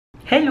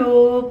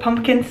Hello,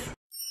 pumpkins!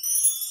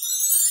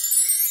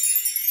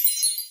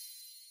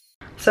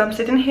 So I'm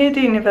sitting here at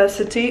the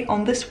university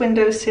on this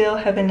windowsill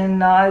having a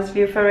nice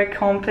view for a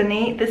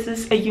company. This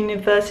is a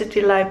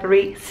university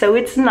library, so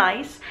it's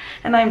nice.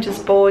 And I'm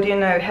just bored, you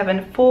know,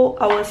 having 4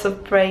 hours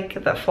of break.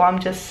 Therefore I'm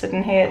just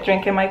sitting here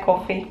drinking my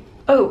coffee.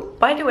 Oh,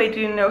 by the way, do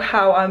you know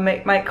how I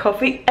make my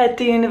coffee at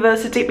the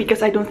university?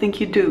 Because I don't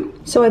think you do.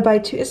 So I buy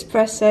 2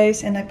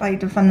 espressos and I buy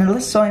the vanilla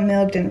soy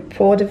milk, then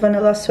pour the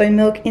vanilla soy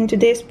milk into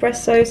the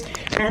espressos.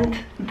 And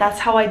that's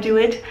how I do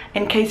it,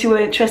 in case you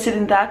were interested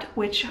in that,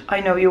 which I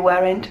know you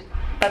weren't,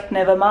 but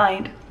never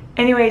mind.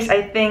 Anyways,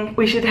 I think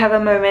we should have a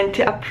moment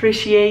to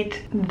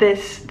appreciate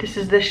this. This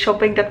is the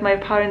shopping that my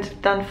parents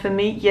have done for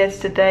me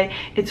yesterday.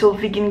 It's all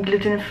vegan,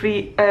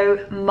 gluten-free.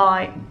 Oh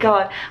my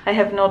god. I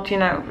have not, you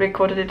know,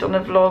 recorded it on a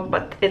vlog,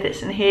 but it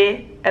is in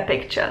here, a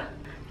picture.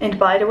 And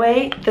by the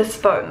way, this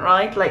phone,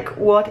 right? Like,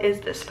 what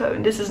is this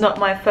phone? This is not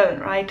my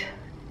phone, right?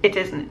 It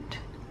isn't.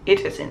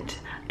 It isn't.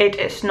 It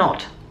is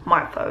not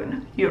my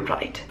phone. You're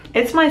right.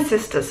 It's my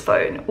sister's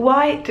phone.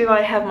 Why do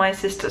I have my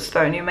sister's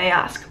phone, you may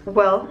ask?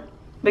 Well,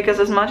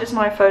 because as much as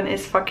my phone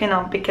is fucking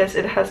up because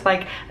it has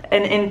like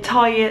an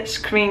entire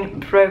screen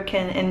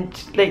broken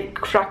and like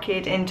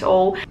cracked and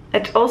all,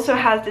 it also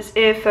has this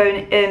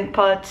earphone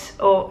input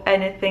or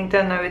anything,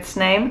 don't know its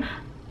name.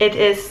 It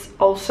is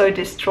also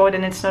destroyed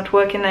and it's not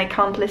working. I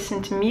can't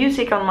listen to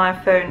music on my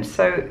phone,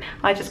 so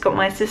I just got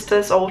my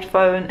sister's old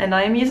phone and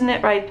I am using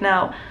it right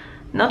now.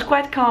 Not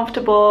quite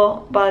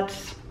comfortable, but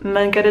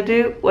man gotta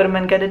do what a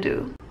man gotta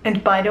do.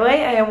 And by the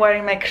way, I am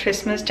wearing my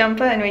Christmas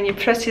jumper, and when you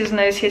press his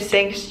nose he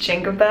sings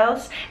jingle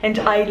bells, and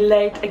I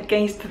laid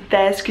against the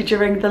desk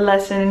during the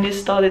lesson and he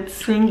started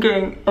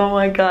singing. Oh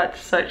my god,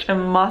 such a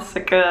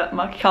massacre,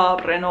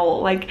 macabre and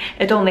all, like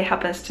it only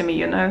happens to me,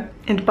 you know.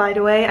 And by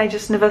the way, I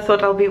just never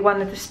thought I'll be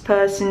one of these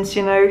persons,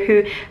 you know,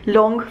 who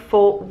long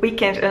for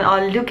weekend and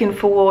are looking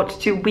forward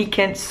to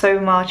weekend so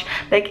much.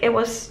 Like, it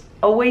was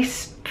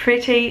always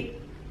pretty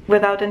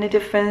without any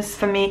difference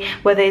for me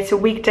whether it's a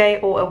weekday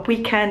or a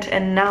weekend,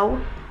 and now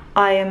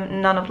I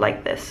am none of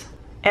like this.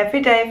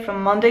 Every day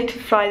from Monday to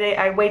Friday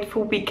I wait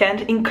for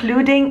weekend,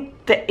 including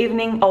the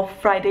evening of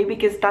Friday,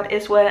 because that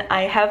is when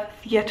I have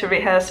theatre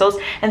rehearsals,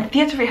 and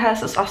theatre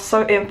rehearsals are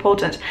so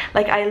important.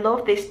 Like, I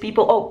love these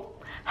people. Oh,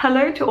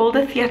 hello to all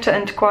the theatre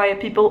and choir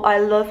people. I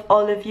love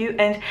all of you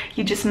and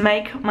you just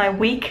make my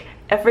week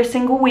every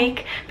single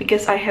week,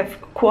 because I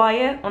have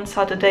choir on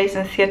Saturdays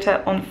and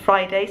theatre on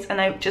Fridays and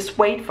I just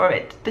wait for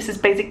it. This is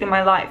basically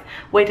my life,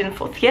 waiting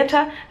for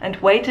theatre and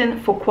waiting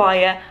for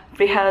choir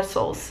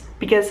rehearsals,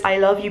 because I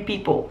love you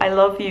people. I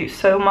love you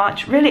so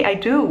much, really I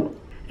do.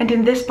 And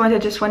in this point I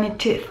just wanted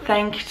to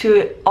thank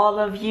to all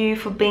of you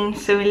for being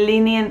so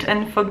lenient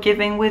and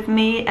forgiving with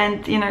me,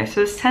 and you know,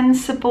 so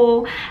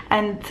sensible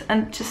and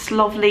just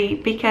lovely,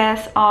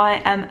 because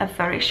I am a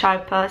very shy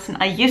person.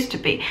 I used to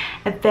be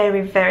a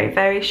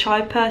very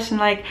shy person.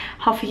 Like,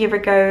 half a year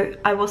ago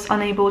I was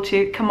unable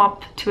to come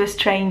up to a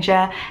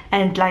stranger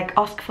and like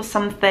ask for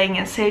something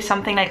and say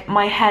something. Like,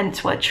 my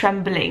hands were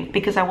trembling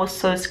because I was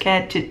so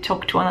scared to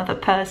talk to another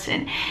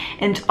person,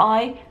 and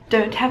I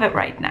don't have it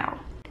right now.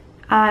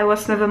 I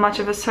was never much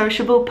of a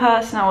sociable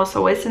person. I was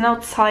always an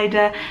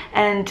outsider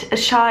and a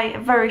shy,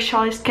 very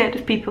shy, scared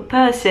of people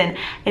person.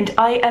 And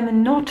I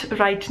am not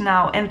right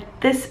now. And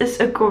this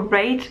is a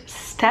great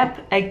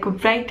step, a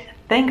great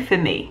thing for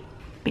me.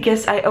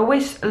 Because I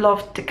always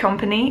loved the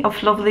company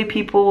of lovely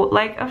people,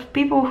 like of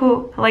people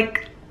who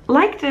like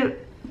to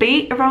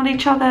be around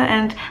each other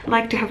and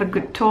like to have a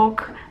good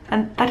talk.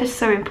 And that is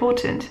so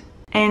important.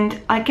 And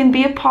I can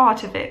be a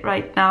part of it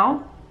right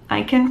now.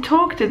 I can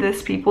talk to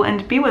these people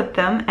and be with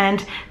them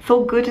and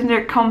feel good in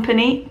their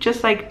company,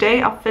 just like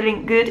they are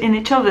feeling good in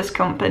each other's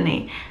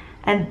company.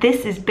 And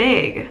this is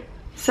big.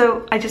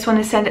 So I just want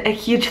to send a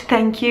huge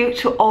thank you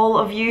to all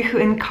of you who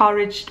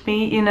encouraged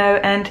me, you know,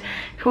 and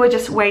who are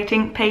just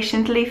waiting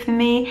patiently for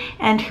me,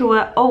 and who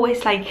are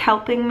always like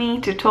helping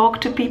me to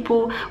talk to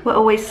people, were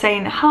always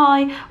saying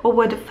hi, or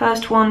were the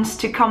first ones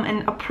to come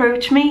and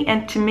approach me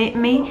and to meet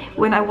me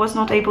when I was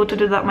not able to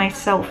do that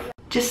myself.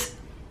 Just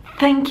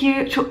thank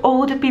you to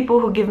all the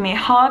people who give me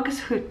hugs,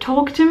 who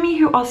talk to me,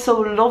 who are so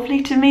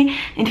lovely to me,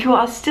 and who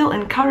are still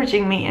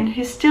encouraging me, and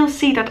who still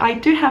see that I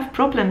do have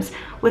problems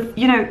with,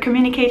 you know,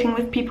 communicating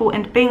with people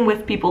and being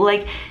with people.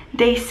 Like,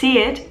 they see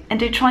it and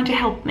they're trying to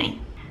help me.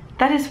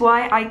 That is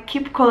why I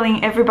keep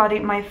calling everybody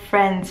my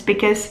friends,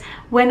 because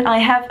when I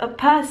have a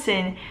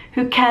person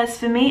who cares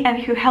for me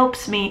and who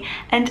helps me,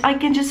 and I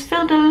can just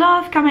feel the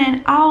love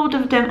coming out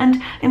of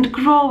them and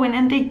growing,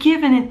 and they're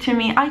giving it to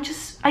me, I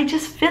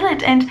just feel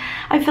it, and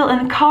I feel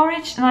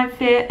encouraged and I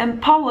feel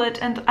empowered,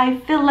 and I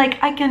feel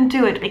like I can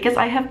do it because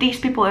I have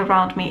these people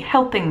around me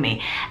helping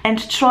me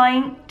and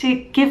trying to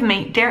give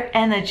me their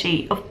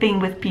energy of being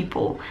with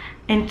people,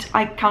 and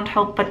I can't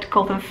help but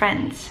call them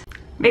friends.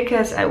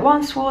 because I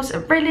once was a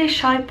really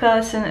shy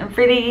person,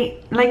 really,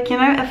 like, you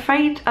know,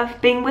 afraid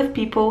of being with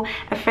people,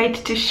 afraid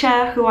to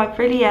share who I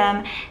really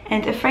am,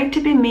 and afraid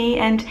to be me,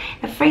 and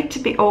afraid to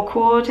be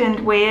awkward and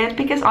weird,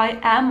 because I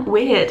am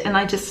weird, and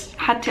I just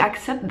had to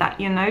accept that,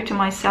 you know, to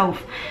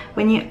myself.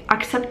 When you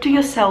accept to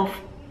yourself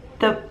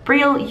the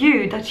real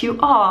you that you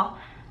are,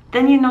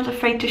 then you're not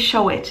afraid to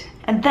show it,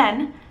 and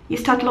then you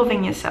start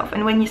loving yourself.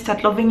 And when you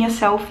start loving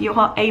yourself, you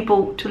are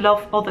able to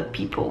love other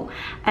people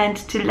and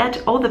to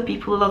let other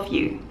people love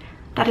you.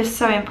 That is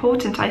so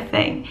important, I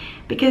think,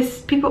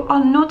 because people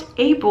are not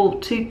able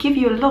to give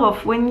you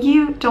love when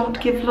you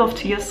don't give love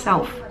to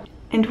yourself.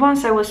 And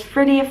once I was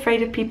really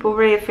afraid of people,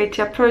 really afraid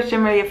to approach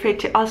them, really afraid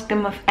to ask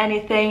them of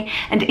anything,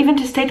 and even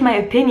to state my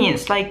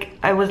opinions. Like,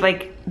 I was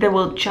like, they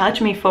will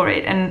judge me for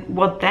it, and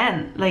what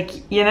then? Like,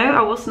 you know,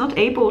 I was not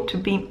able to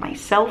be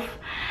myself.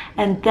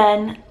 And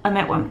then I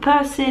met one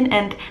person,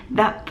 and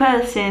that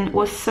person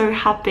was so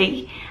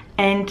happy,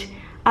 and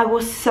I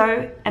was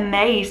so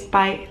amazed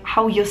by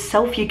how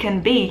yourself you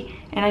can be,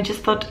 and I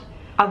just thought,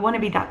 I want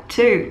to be that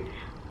too.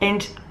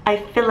 And I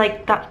feel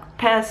like that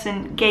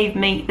person gave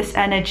me this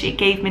energy,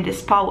 gave me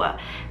this power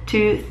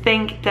to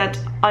think that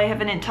I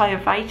have an entire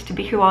right to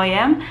be who I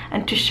am,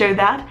 and to show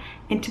that,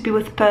 and to be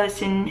with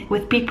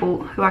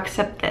people who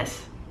accept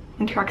this,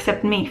 and who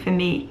accept me for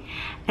me.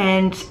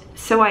 And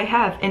so I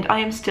have, and I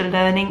am still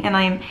learning, and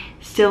I am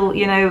still,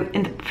 you know,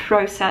 in the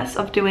process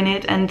of doing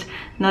it, and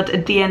not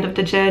at the end of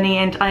the journey,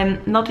 and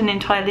I'm not an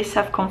entirely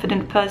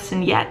self-confident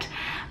person yet,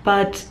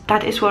 but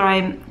that is where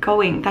I'm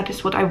going. That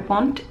is what I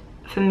want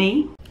for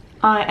me.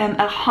 I am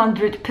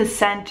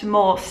 100%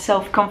 more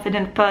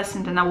self-confident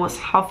person than I was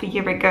half a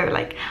year ago.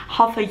 Like,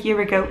 half a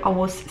year ago I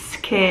was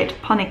scared,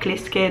 panically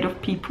scared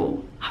of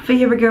people. Half a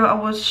year ago I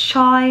was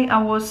shy,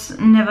 I was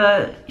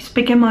never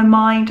speaking my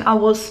mind, I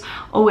was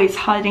always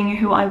hiding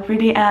who I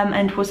really am,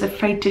 and was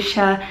afraid to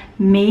share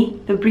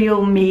me, the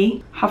real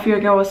me. Half a year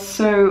ago I was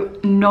so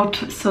not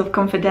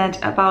self-confident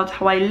about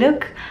how I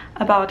look,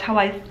 about how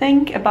I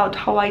think, about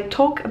how I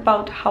talk,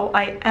 about how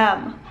I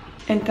am.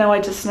 And now I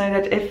just know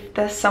that if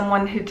there's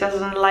someone who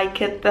doesn't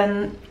like it,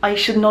 then I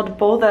should not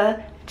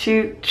bother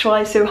to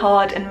try so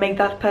hard and make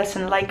that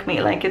person like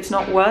me. Like, it's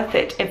not worth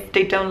it. If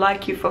they don't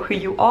like you for who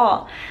you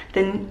are,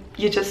 then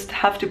you just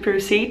have to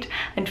proceed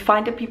and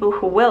find the people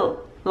who will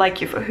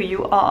like you for who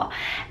you are.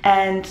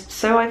 And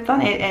so I've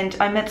done it, and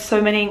I met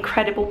so many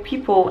incredible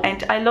people,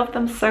 and I love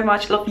them so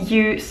much, love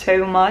you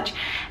so much.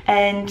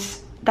 And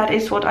that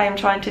is what I am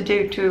trying to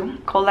do, to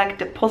collect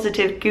the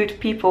positive, good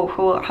people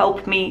who will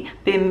help me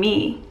be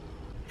me.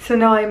 So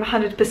now I'm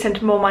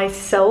 100% more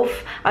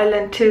myself. I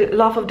learned to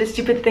laugh at the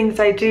stupid things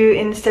I do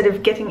instead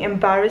of getting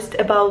embarrassed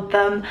about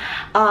them.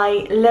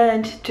 I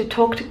learned to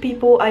talk to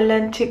people. I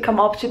learned to come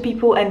up to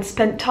people and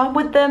spend time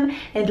with them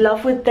and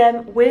laugh with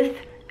them with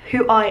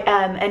who I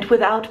am, and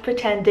without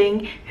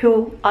pretending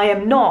who I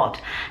am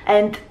not.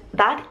 And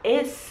that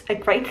is a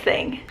great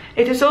thing.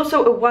 It is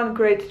also a one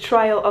great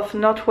trial of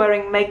not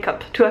wearing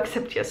makeup to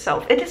accept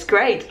yourself. It is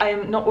great. I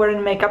am not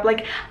wearing makeup.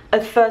 Like,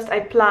 at first I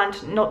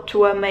planned not to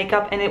wear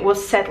makeup, and it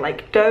was said,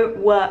 like, don't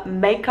wear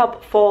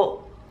makeup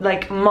for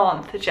like a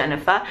month,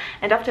 Jennifer.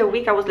 And after a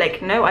week I was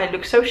like, no, I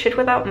look so shit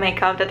without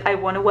makeup that I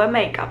want to wear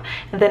makeup.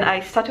 And then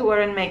I started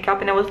wearing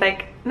makeup, and I was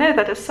like, no,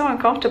 that is so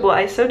uncomfortable.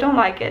 I so don't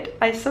like it.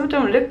 I so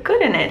don't look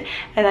good in it.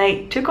 And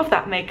I took off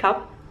that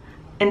makeup,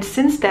 and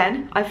since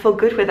then I feel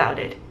good without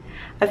it.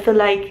 I feel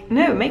like,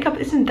 no, makeup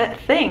isn't that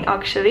thing,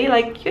 actually.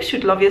 Like, you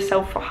should love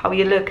yourself for how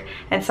you look,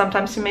 and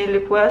sometimes you may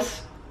look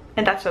worse,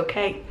 and that's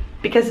okay,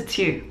 because it's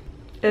you.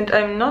 And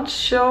I'm not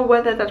sure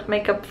whether that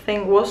makeup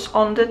thing was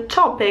on the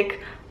topic,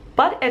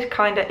 but it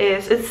kinda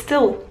is. It's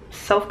still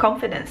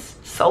self-confidence,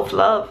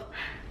 self-love.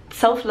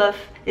 Self-love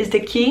is the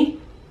key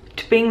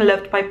to being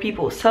loved by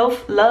people.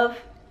 Self-love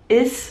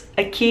is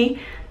a key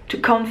to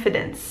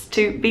confidence,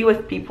 to be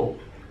with people.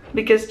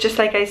 Because just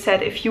like I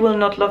said, if you will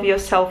not love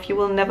yourself, you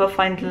will never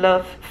find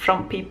love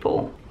from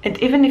people. And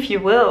even if you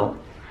will,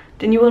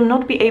 then you will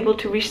not be able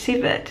to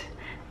receive it,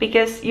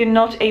 because you're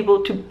not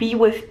able to be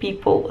with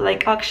people,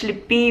 like actually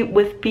be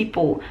with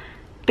people,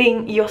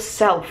 being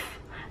yourself.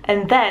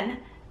 And then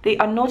they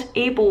are not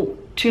able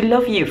to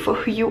love you for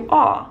who you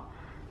are,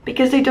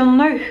 because they don't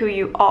know who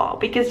you are,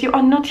 because you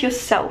are not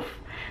yourself.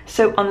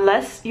 So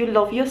unless you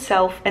love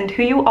yourself and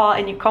who you are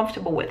and you're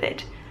comfortable with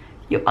it,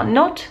 you are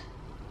not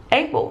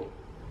able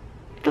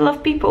to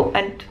love people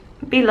and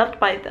be loved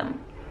by them.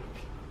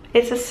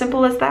 It's as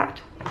simple as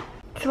that.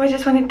 So I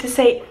just wanted to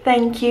say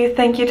thank you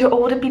to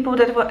all the people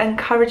that were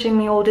encouraging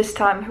me all this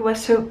time, who were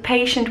so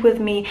patient with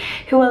me,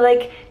 who were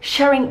like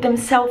sharing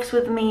themselves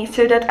with me,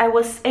 so that I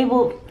was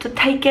able to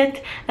take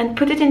it and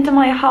put it into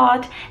my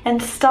heart and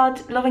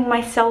start loving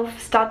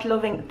myself, start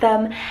loving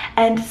them,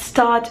 and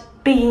start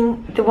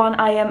being the one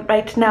I am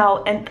right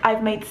now. And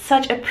I've made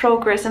such a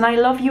progress, and I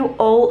love you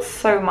all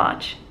so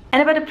much.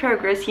 And about the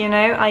progress, you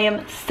know, I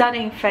am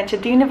studying French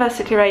at the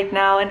university right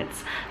now, and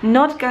it's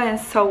not going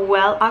so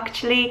well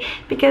actually,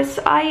 because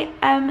I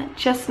am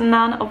just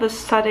none of a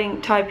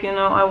studying type, you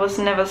know. I was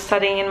never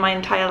studying in my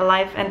entire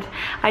life, and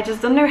I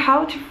just don't know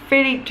how to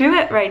really do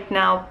it right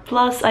now.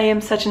 Plus I am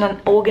such an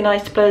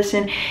unorganized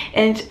person,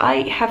 and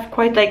I have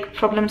quite like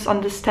problems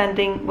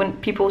understanding when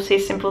people say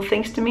simple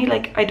things to me.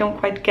 Like, I don't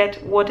quite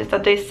get what is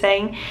that they're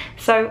saying,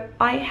 so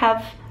I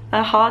have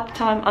a hard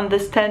time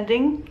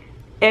understanding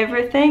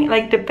everything.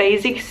 Like, the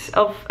basics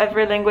of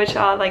every language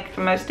are like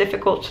the most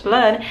difficult to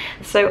learn,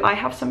 so I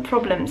have some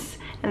problems,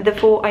 and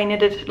therefore I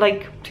needed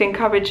like to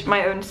encourage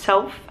my own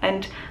self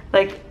and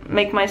like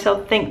make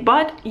myself think.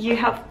 But you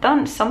have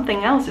done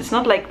something else. It's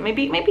not like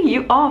maybe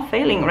you are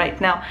failing right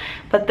now,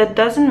 but that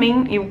doesn't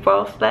mean you're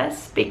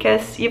worthless,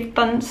 because you've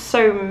done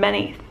so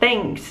many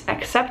things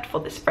except for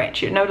this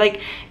French, you know.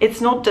 Like, it's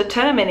not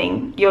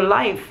determining your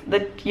life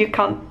that you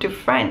can't do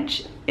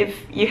French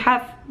if you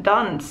have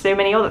done so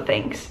many other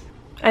things.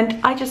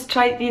 And I just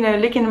tried, you know,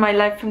 looking at my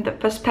life from the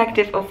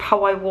perspective of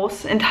how I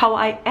was and how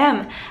I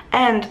am,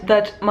 and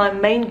that my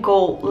main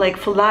goal, like,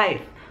 for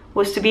life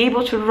was to be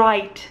able to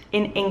write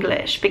in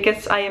English,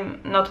 because I am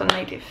not a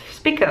native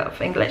speaker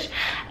of English,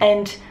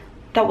 and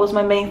that was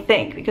my main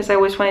thing, because I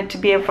always wanted to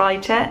be a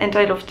writer, and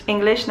I loved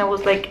English, and I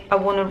was like, I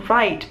want to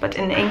write, but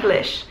in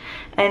English.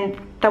 And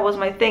that was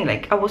my thing.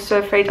 Like, I was so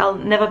afraid I'll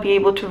never be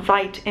able to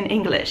write in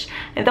English,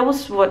 and that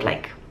was what,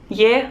 like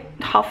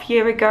half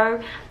year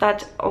ago,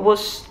 that I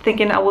was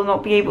thinking I will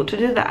not be able to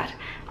do that,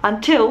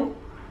 until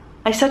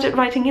I started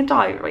writing a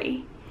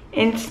diary.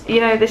 And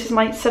you know, this is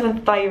my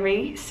 7th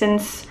diary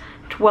since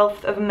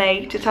 12th of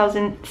May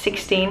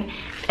 2016,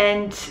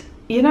 and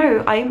you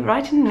know, I'm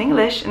writing in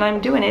English and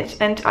I'm doing it,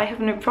 and I have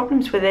no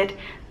problems with it.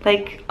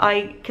 Like,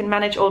 I can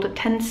manage all the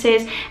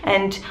tenses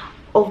and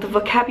all the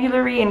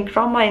vocabulary and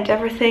grammar and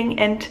everything,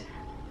 and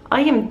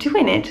I am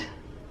doing it.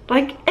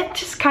 Like, it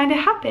just kind of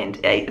happened.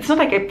 It's not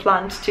like I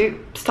planned to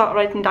start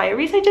writing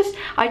diaries.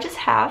 I just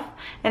have,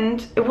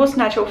 and it was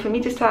natural for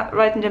me to start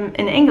writing them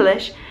in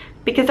English,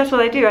 because that's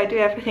what I do. I do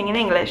everything in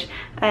English,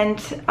 and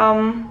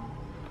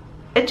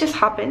it just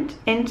happened.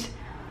 And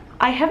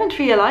I haven't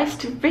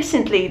realized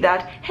recently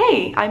that,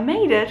 hey, I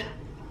made it.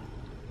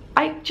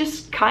 I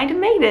just kind of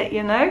made it,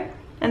 you know,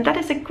 and that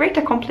is a great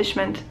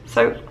accomplishment.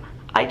 So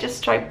I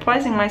just try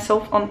prizing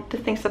myself on the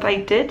things that I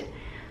did,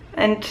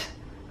 and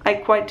I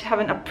quite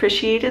haven't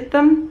appreciated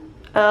them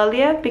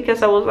earlier,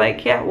 because I was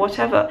like, yeah,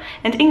 whatever.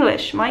 And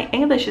English, my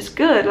English is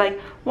good. Like,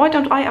 why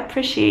don't I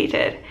appreciate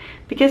it?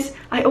 Because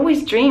I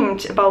always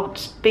dreamed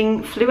about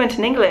being fluent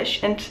in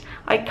English, and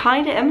I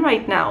kind of am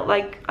right now.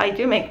 Like, I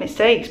do make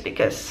mistakes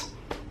because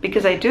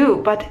I do,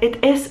 but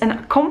it is an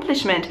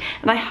accomplishment,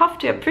 and I have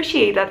to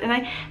appreciate that, and I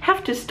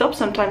have to stop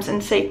sometimes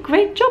and say,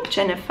 great job,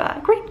 Jennifer,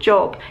 great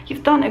job,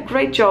 you've done a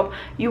great job.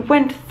 You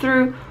went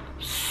through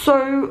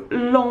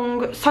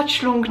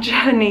such long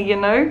journey, you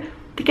know,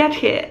 to get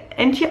here,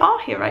 and you are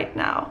here right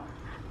now,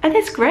 and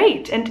it's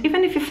great. And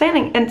even if you're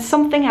failing and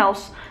something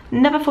else,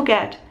 never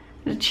forget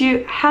that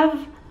you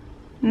have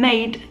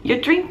made your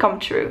dream come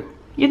true.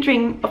 Your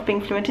dream of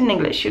being fluent in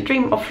English, your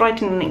dream of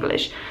writing in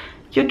English,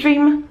 your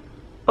dream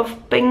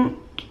of being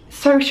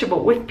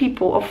sociable with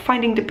people, of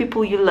finding the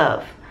people you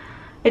love,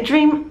 a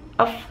dream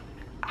of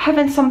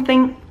having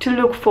something to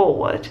look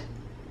forward.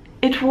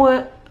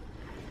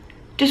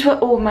 These were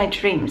all my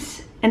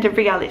dreams and the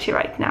reality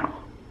right now.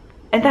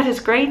 And that is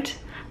great,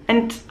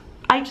 and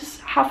I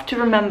just have to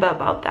remember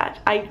about that.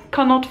 I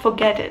cannot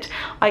forget it.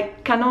 I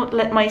cannot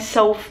let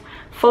myself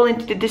fall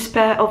into the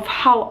despair of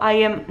how I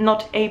am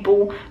not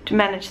able to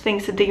manage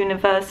things at the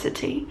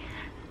university.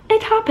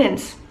 It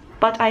happens,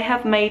 but I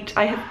have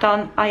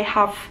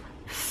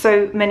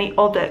so many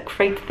other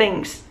great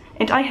things.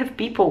 And I have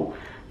people.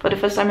 For the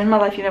first time in my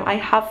life, you know, I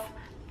have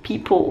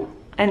people,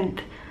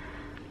 and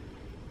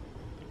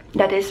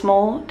that is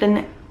more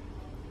than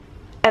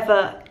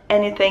ever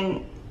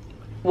anything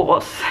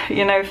was,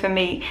 you know, for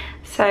me.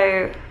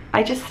 So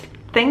I just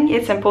think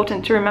it's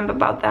important to remember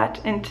about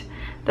that, and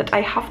that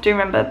I have to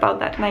remember about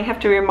that, and I have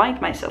to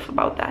remind myself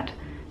about that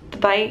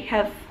I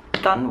have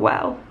done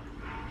well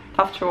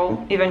after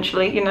all,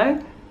 eventually, you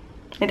know,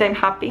 and I'm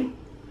happy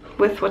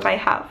with what I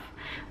have,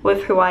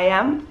 with who I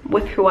am,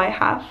 with who I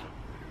have.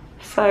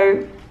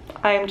 So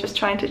I'm just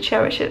trying to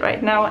cherish it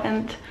right now,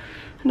 and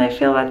I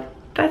feel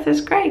that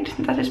is great.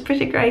 That is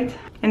pretty great.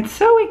 And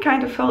so we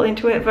kind of fell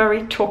into a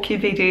very talky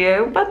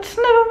video, but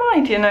never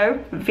mind, you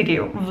know.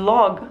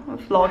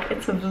 Vlog,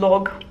 it's a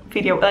vlog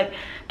video. Like,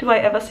 do I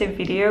ever say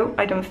video?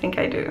 I don't think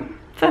I do.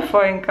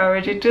 Therefore I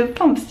encourage you to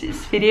thumbs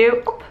this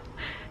video up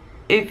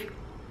if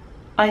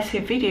I say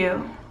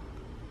video.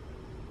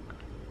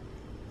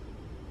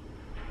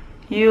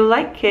 You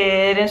like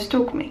it and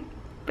stalk me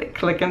by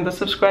clicking the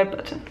subscribe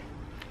button.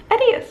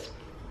 Adios.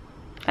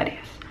 Adios.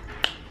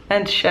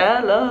 And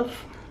share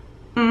love.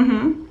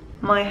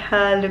 My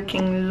hair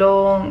looking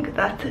long,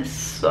 that is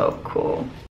so cool.